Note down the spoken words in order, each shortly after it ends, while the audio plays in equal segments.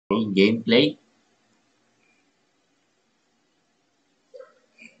Gameplay.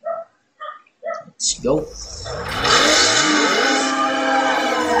 Let's go.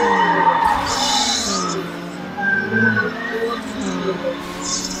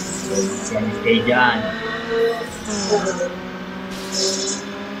 Stay dyan.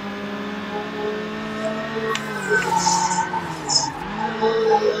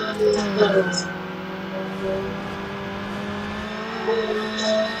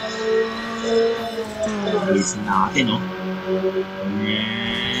 Bilisan natin, no?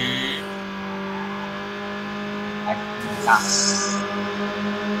 At lang.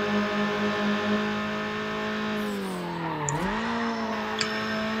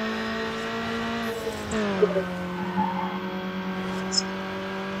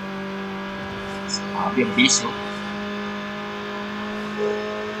 Sabi ang bilis, no?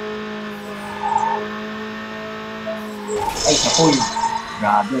 Ay, kapoy!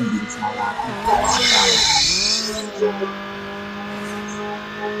 Grabe, ang bilis na natin.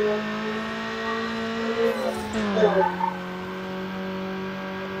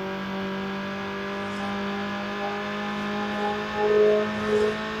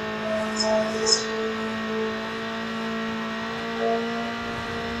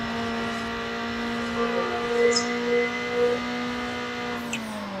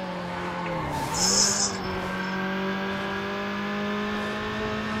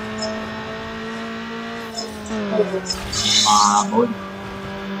 Mahapon.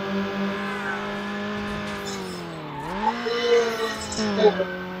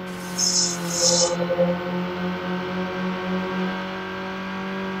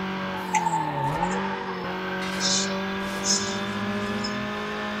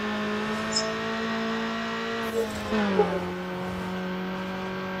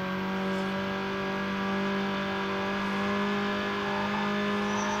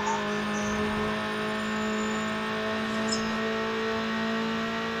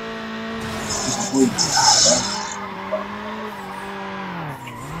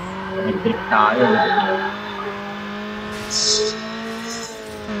 Nag-trip tayo.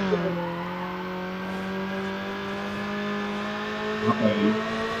 Okay.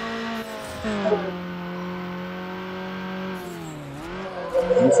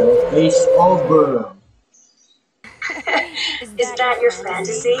 It's over. Is that your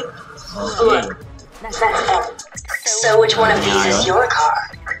fantasy? Okay. Look, that's it. So which one of these is your car?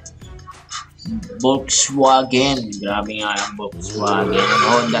 Volkswagen. Grabe nga yung Volkswagen.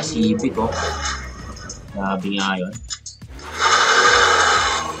 Honda Civic, oh. Grabe nga yun.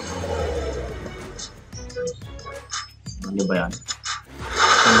 Ano ba yan?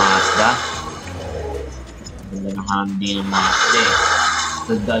 Ito Mazda. Ganda ng handi ng Mazda eh.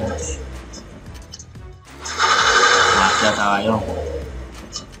 Ito Dodge. Mazda tayo.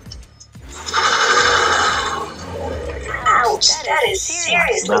 Ouch, that is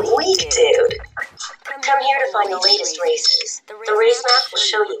seriously weak, dude. Come here to find the latest races. The race map will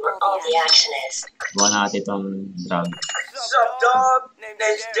show you where all the action is. Buwan natin itong drug. What's up, dog?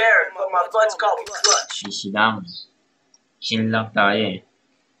 Name's Darren, but my buds call me Clutch. Easy lang. Chill lang tayo eh.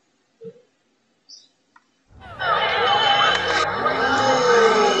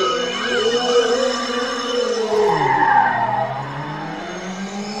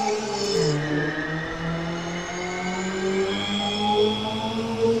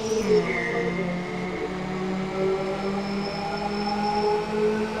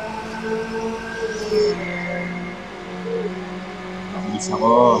 Mabilis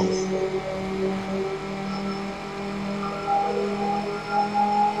ako.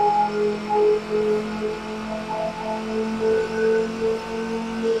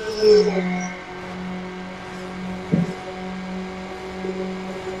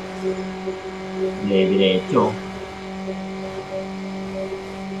 Diretso.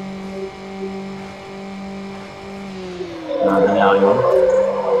 Nagala yun.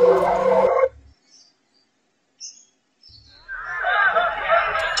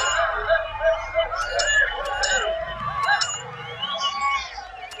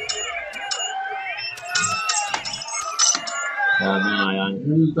 Sabi nga yan.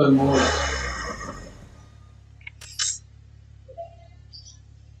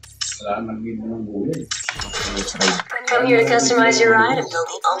 Come here to customize your ride and build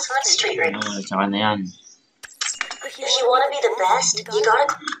the ultimate street race. Tsaka na yan. If you want to be the best, you gotta...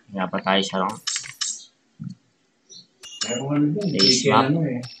 Kaya pa tayo siya lang. Base map.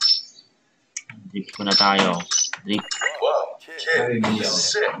 Drip ko na tayo. Drip. Whoa, kid, this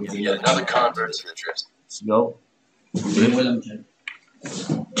is sick. Another convert to the drift. Let's go.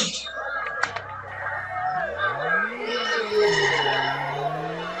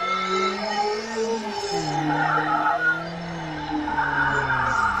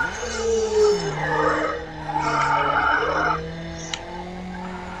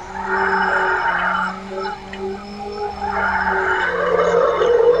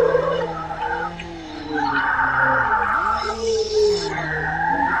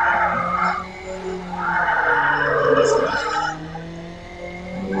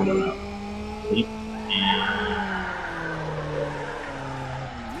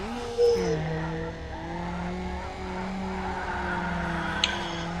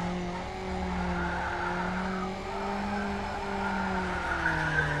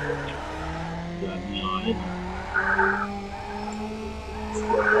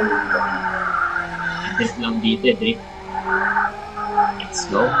 Drift lang dito eh, drift. Let's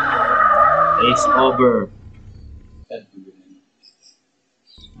go. Race over.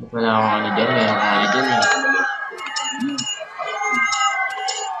 Wala akong ano dyan, meron akong ano dyan eh.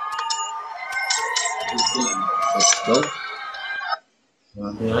 Let's go.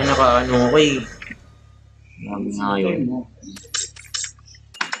 Ay, naka-ano ko eh. Marami nga yun.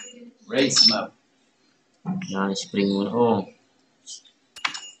 Race map. Yan, spring muna. Oh.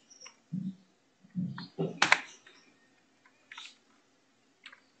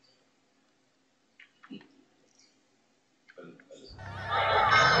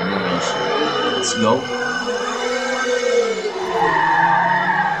 Let's go.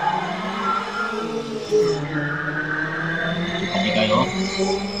 Hindi kayo.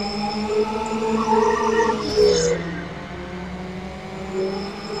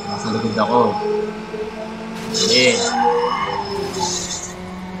 Nasa likod ako. Sige.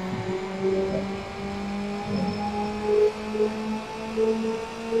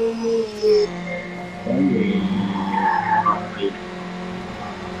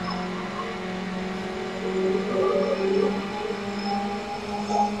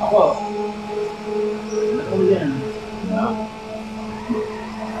 Ako. Ako yan.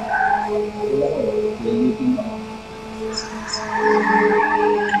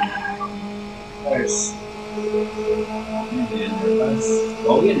 First.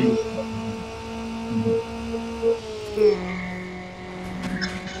 Oh, yan eh.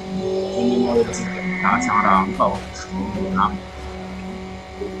 Hindi mo rin kasi Nakasarang pa oh.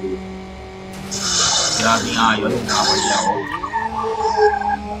 Grabe nga yun. Nakapalya ako.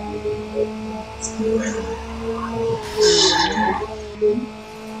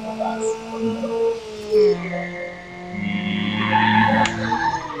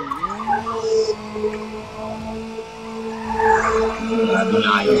 Grabe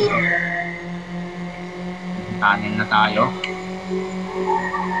nga yun. Tunnel na tayo.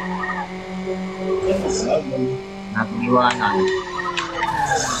 Natuniwanan.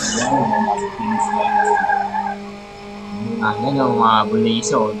 Yan yung mga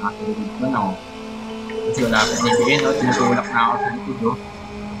buliso. Nakatulog ko na oh. Kasi wala ka nibigyan oh. Tinutulak na ako sa likod oh.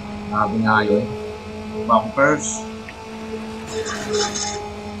 Grabe nga yun. Bumpers.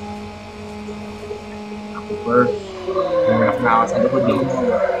 Bumpers. Tinulak na ako sa likod eh.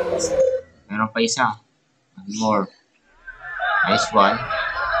 Meron pa isa. One more. Nice one.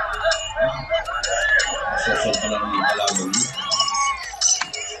 social pa lang yung kalaban mo.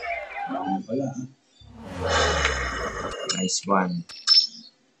 Ano pala? Nice one.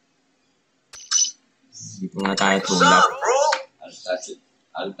 Dito nga tayo tulak.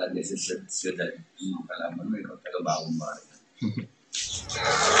 Alta necessary siyudad yung kalaban mo. Ikaw tagabawang ba?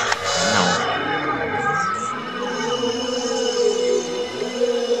 Ano?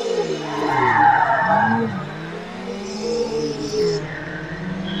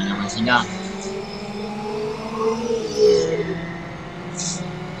 Hindi naman sila.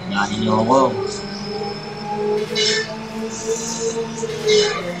 Yanin niyo ako.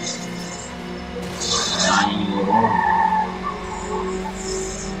 Yanin niyo ako.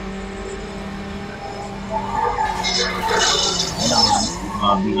 Kailangan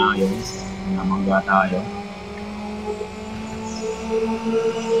mabi nga yun. Namangga tayo.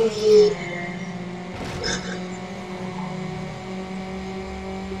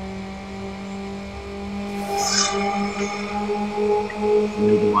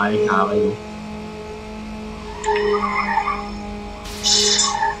 Hindi dumali sa akin.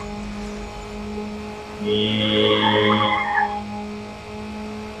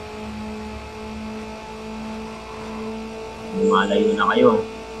 Lumalayo na kayo.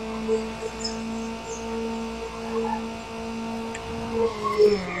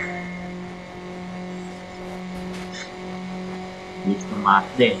 Dito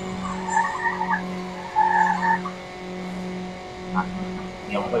mate.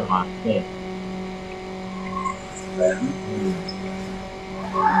 Hindi ako kayo mate.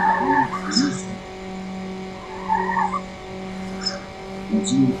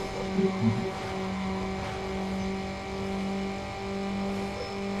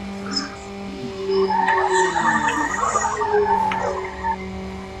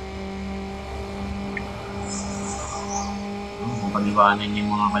 Pag-iwanan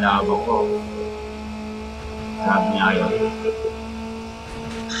yung mga kalaban ko. Sabi niya yun.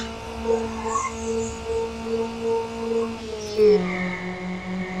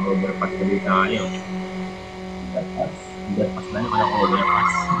 Overpass kami tayo. Overpass ba naman ako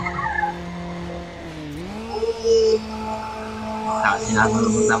overpass?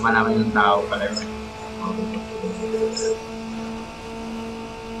 Sinasunod naman namin yung tao pala yun.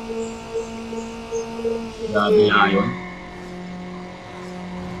 Grabe nga yun.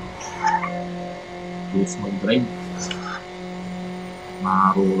 Bilis mag-drive.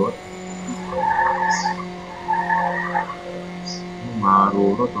 Marurot.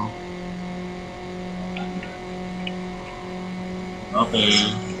 Marurot, oh.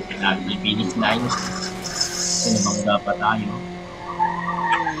 Okay. Natin yung finish line. Ano bang dapat tayo?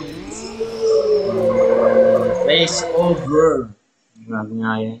 Race over. Grabe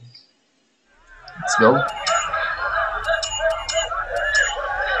nga yan. Let's go.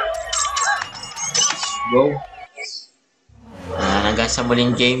 Go. Hanggang sa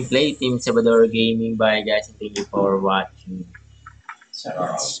muling gameplay, Team Salvador Gaming. Bye guys, and thank you for watching.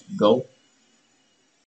 Let's go.